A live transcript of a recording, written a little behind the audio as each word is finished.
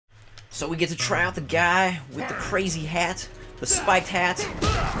So we get to try out the guy with the crazy hat, the spiked hat.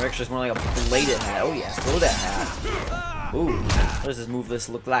 Or actually, it's more like a bladed hat. Oh yeah, throw that hat. Ooh, what does this move list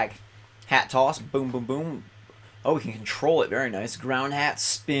look like? Hat toss, boom, boom, boom. Oh, we can control it. Very nice. Ground hat,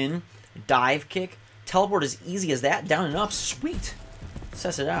 spin, dive kick, teleport as easy as that. Down and up, sweet. Let's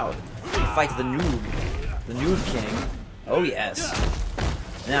test it out. We fight the noob king. Oh yes.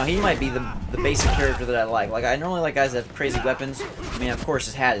 Now he might be the basic character that I like. Like I normally like guys that have crazy weapons. I mean, of course,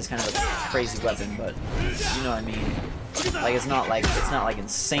 his hat is kind of a crazy weapon, but you know what I mean. Like it's not like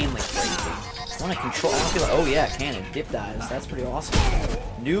insanely crazy. I want to control. I want to feel like, oh yeah, cannon, dip dives. That's pretty awesome.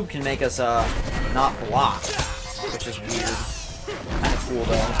 Noob can make us not block, which is weird. Kind of cool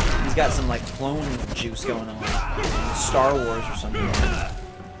though. He's got some like clone juice going on. Star Wars or something.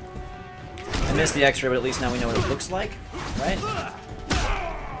 I missed the X-ray, but at least now we know what it looks like, right?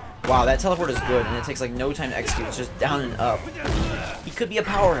 Wow, that teleport is good, and it takes like no time to execute. It's just down and up. He could be a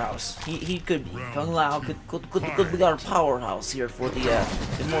powerhouse. He could be. Kung Lao could be our powerhouse here for the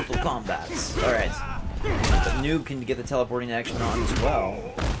Immortal Kombats. All right. But Noob can get the teleporting action on as well.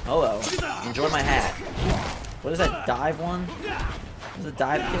 Hello. Enjoy my hat. What is that dive one? What is a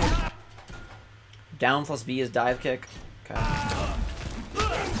dive kick? Down plus B is dive kick. Okay.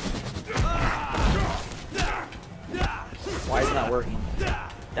 Why is it not working?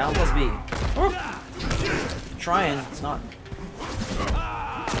 Down plus B. Trying. It's not.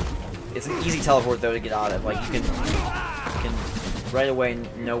 It's an easy teleport though to get out of. Like you can right away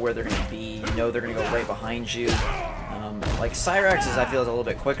know where they're gonna be. You know they're gonna go right behind you. Like Cyrax's, I feel is a little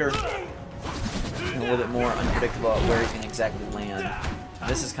bit quicker and a little bit more unpredictable at where he's gonna exactly land.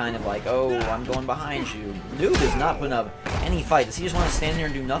 This is kind of like, oh, I'm going behind you. Noob is not putting up any fight. Does he just want to stand there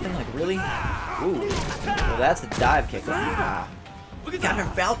and do nothing? Like really? Ooh. Well, that's the dive kick. Ah. Captain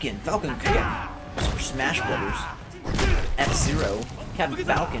Falcon. Falcon kick. Super Smash Brothers. F-Zero. Captain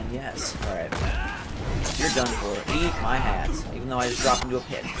Falcon, yes. Alright. You're done for. Eat my hat. Even though I just dropped into a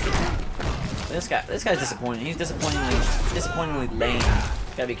pit. This guy's disappointing. He's disappointingly lame.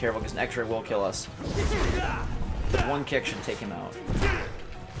 Gotta be careful because an X-ray will kill us. One kick should take him out.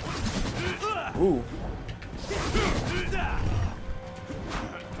 Ooh.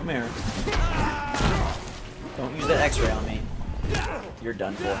 Come here. Don't use that X-ray on me. You're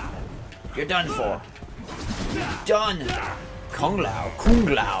done for. You're done for. Done. Kung Lao. Kung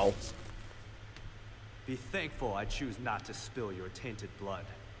Lao. Be thankful I choose not to spill your tainted blood.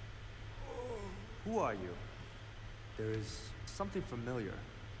 Who are you? There is something familiar.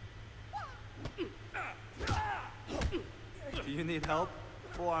 Do you need help?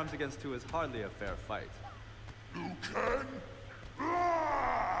 4 arms against 2 is hardly a fair fight. Liu Kang?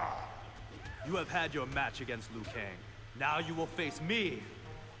 You have had your match against Liu Kang. Now you will face me.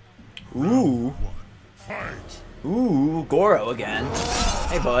 Ooh. Fight. Ooh, Goro again.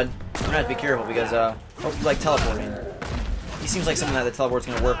 Hey, bud. We're gonna have to be careful because, hope you like teleporting. He seems like someone that the teleport's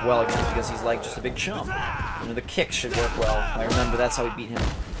gonna work well against because he's like just a big chump. You know, the kicks should work well. I remember that's how we beat him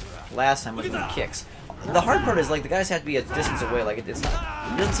last time with the kicks. The hard part is like the guys have to be a distance away. Like it's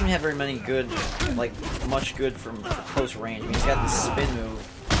not. He doesn't seem to have very many good, like much good from close range. I mean, he's got this spin move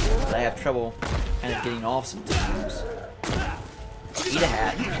that I have trouble kind of getting off sometimes. Eat a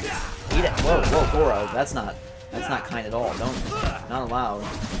hat. Eat it. Whoa, whoa, Goro. That's not kind at all. Not allowed.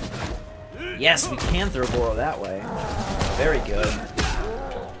 Yes, we can throw Goro that way. Very good.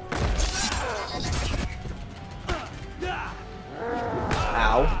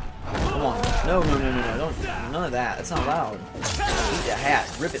 Ow. Come on. No. Don't. None of that. That's not allowed. Eat the hat.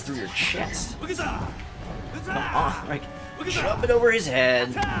 Rip it through your chest. Come on. Like, shove it over his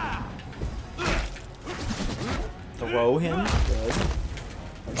head. Throw him. Good.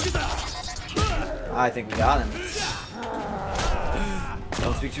 I think we got him.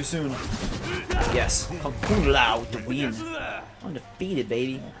 Don't speak too soon. Yes. Kung Lao with the win. Undefeated,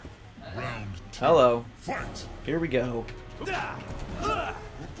 baby. Hello. Here we go.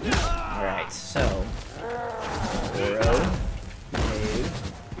 Alright, so. Goro. Behave.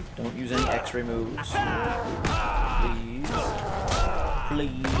 Don't use any X-ray moves.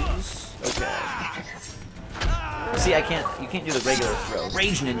 Please. Okay. See, you can't do the regular throw.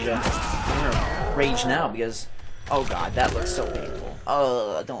 Rage Ninja. I'm gonna rage now because, oh god, that looks so painful.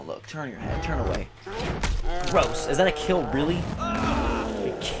 Don't look. Turn your head. Turn away. Gross. Is that a kill, really? Are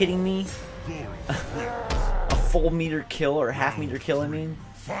you kidding me? A full meter kill, or a half meter kill, I mean?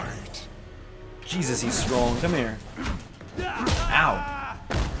 Jesus, he's strong. Come here. Ow.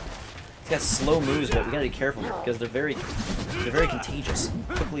 He's got slow moves, but we gotta be careful because they're very contagious and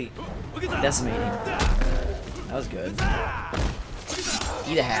quickly decimating. That was good.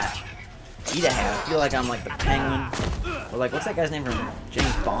 Eat a hat. Eat a hat. I feel like I'm like the penguin Or like, what's that guy's name from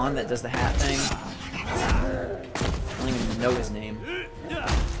James Bond that does the hat thing? I don't even know his name.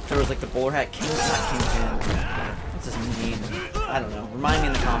 There was like the bowler hat king, not Kingpin. What's his name? I don't know. Remind me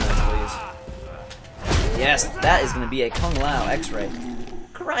in the comments, please. Yes, that is going to be a Kung Lao X-ray.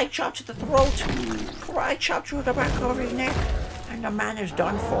 Karate chop to the throat. Karate chop to the back of his neck. And the man is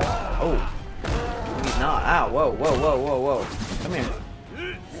done for. Oh. He's not. Ow. Whoa, whoa, whoa, whoa, whoa. Come here.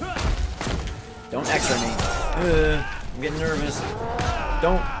 Don't X-ray me. I'm getting nervous.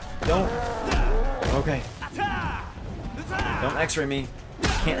 Don't. Okay. Don't X-ray me.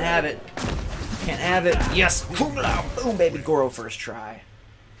 Can't have it. Can't have it. Yes! Boom, baby. Goro first try.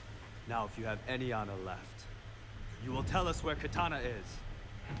 Now, if you have any honor left, you will tell us where Katana is.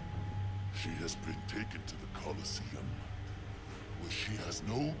 She has been taken to the Colosseum, where she has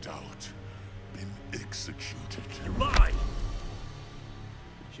no doubt been executed. You lie!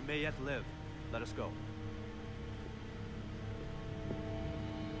 She may yet live. Let us go.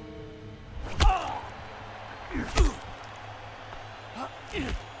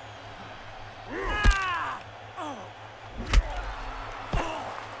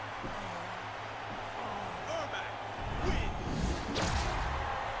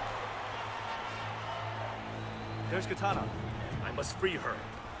 There's Katana. I must free her.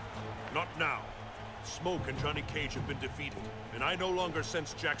 Not now. Smoke and Johnny Cage have been defeated, and I no longer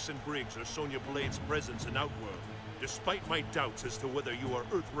sense Jackson Briggs or Sonya Blade's presence in Outworld. Despite my doubts as to whether you are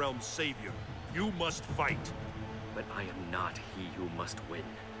Earthrealm's savior, you must fight. But I am not he who must win.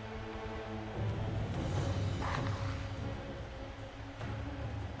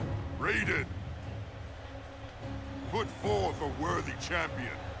 Raiden! Put forth a worthy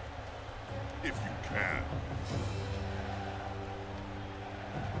champion, if you can.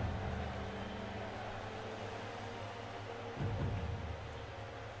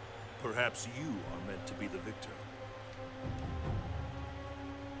 Perhaps you are meant to be the victor.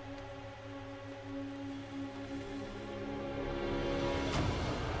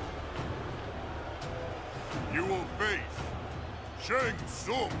 You will face Shang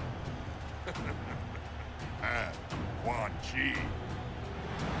Tsung and Quan Chi.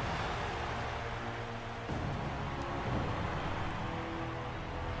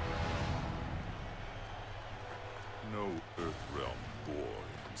 No Earthrealm boy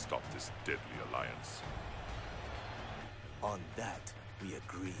can stop this deadly alliance. On that, we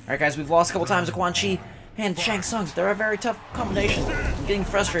agree. Alright guys, we've lost a couple times to Quan Chi and Shang Tsung. They're a very tough combination. I'm getting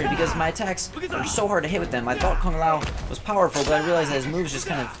frustrated because my attacks are so hard to hit with them. I thought Kung Lao was powerful, but I realized that his moves just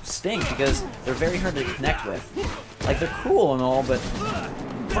kind of stink because they're very hard to connect with. Like, they're cool and all, but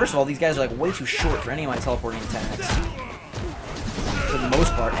first of all, these guys are like way too short for any of my teleporting attacks. For the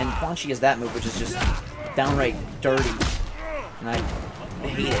most part. And Quan Chi has that move, which is just downright dirty. And I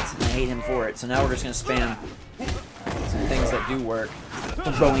hate it, and I hate him for it. So now we're just going to spam some things that do work.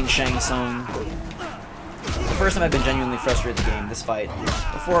 Throwing Shang Tsung. The first time I've been genuinely frustrated with the game, this fight.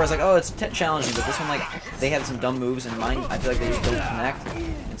 Before I was like, oh, it's challenging, but this one, like, they had some dumb moves, and mine, I feel like they just don't connect.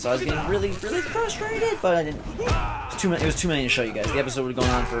 And so I was getting really, really frustrated, but I didn't. It was too many to show you guys. The episode was going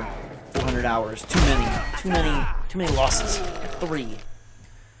on for 400 hours. Too many losses. 3.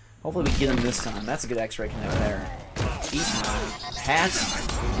 Hopefully we get him this time. That's a good X-ray connect there. Eat my hat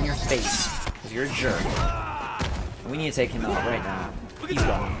in your face, because you're a jerk. We need to take him out right now. He's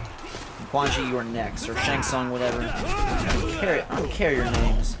gone. And Quan Chi, you are next, or Shang Tsung, whatever. I don't care your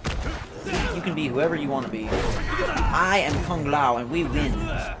names. You can be whoever you want to be. I am Kung Lao, and we win.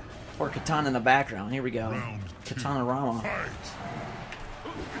 Or Katana in the background. Here we go. Katana Rama.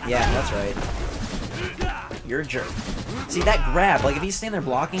 Yeah, that's right. You're a jerk. See, that grab, like, if he's standing there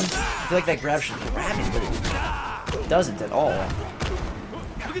blocking, I feel like that grab should grab him, but it doesn't at all.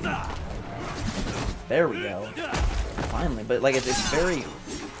 There we go. Finally, but, like, it's very...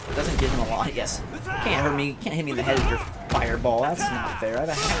 It doesn't give him a lot. Yes. Can't hurt me. Can't hit me in the head with your fireball. That's not fair. I have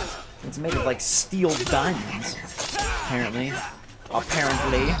a hat. It's made of, like, steel diamonds. Apparently.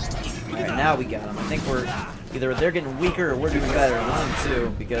 Alright, now we got him. I think we're... Either they're getting weaker or we're doing better. One and two,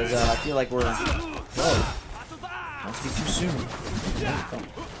 because I feel like we're... Whoa. Don't speak too soon. Don't.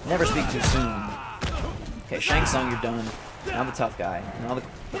 Never speak too soon. Okay, Shang Tsung, you're done. Now the tough guy. Now the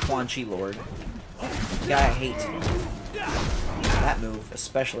Quan Chi Lord. The guy I hate. That move,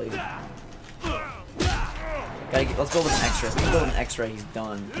 especially. Let's go with an X-ray. Let's go with an X-ray. He's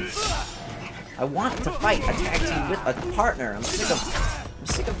done. I want to fight a tag team with a partner. I'm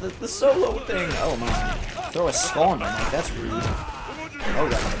sick of the solo thing. Oh my! Throw a skull in my neck. That's rude. Oh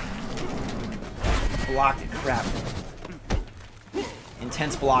god. Blocked it. Crap.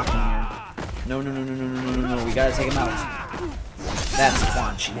 Intense blocking here. No. We gotta take him out. That's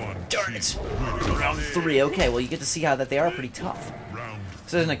Quan Chi. Darn it. Round 3. Okay, well, you get to see how that they are pretty tough.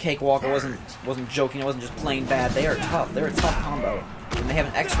 This isn't a cakewalk. I wasn't joking. I wasn't just playing bad. They are tough. They're a tough combo. And they have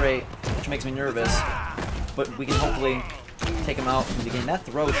an X-ray, which makes me nervous. But we can hopefully take him out from the beginning. That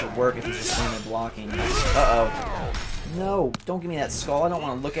throw should work if he's just standing there blocking. Uh-oh. No, don't give me that skull. I don't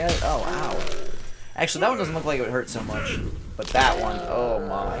want to look at it. Oh, ow. Actually, that one doesn't look like it would hurt so much. But that one, oh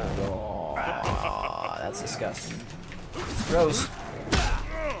my god. That's disgusting. It's gross.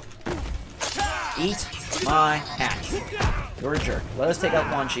 Eat my hat. You're a jerk. Let us take out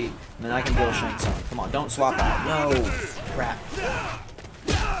Quan Chi, and then I can deal with Shang Tsung. Come on, don't swap out. No. Crap.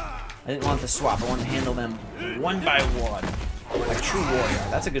 I didn't want to swap. I wanted to handle them one by one. Like a true warrior.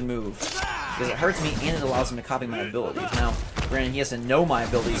 That's a good move. Because it hurts me and it allows him to copy my abilities. Now, granted, he has to know my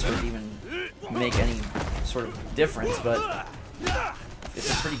abilities for it to even make any sort of difference, but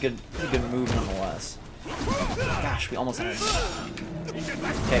it's a pretty good move nonetheless. Gosh, we almost had it.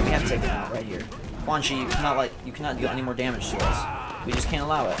 Okay, we have to take him out right here. Quan Chi, you cannot do any more damage to us. We just can't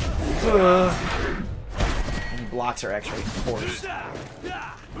allow it. And he blocks our X-ray, of course.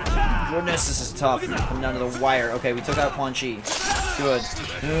 Goodness, this is tough. Coming down to the wire. Okay, we took out Quan Chi. Good.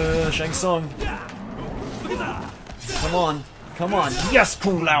 Shang Tsung. Come on. Come on. Yes,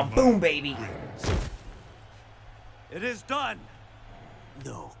 Kung Lao. Boom, baby. It is done.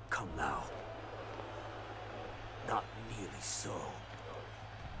 No, Kung Lao. Not nearly so.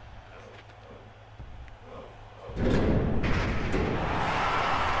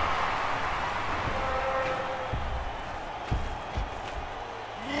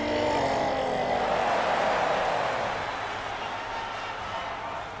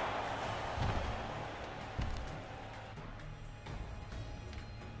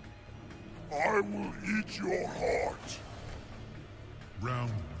 I will eat your heart.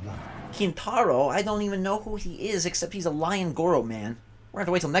 Round 1. Kintaro, I don't even know who he is, except he's a Lion Goro man. We're gonna have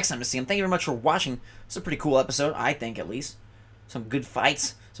to wait till next time to see him. Thank you very much for watching. It's a pretty cool episode, I think, at least. Some good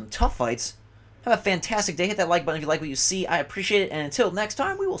fights, some tough fights. Have a fantastic day. Hit that like button if you like what you see. I appreciate it, and until next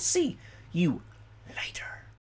time, we will see you later.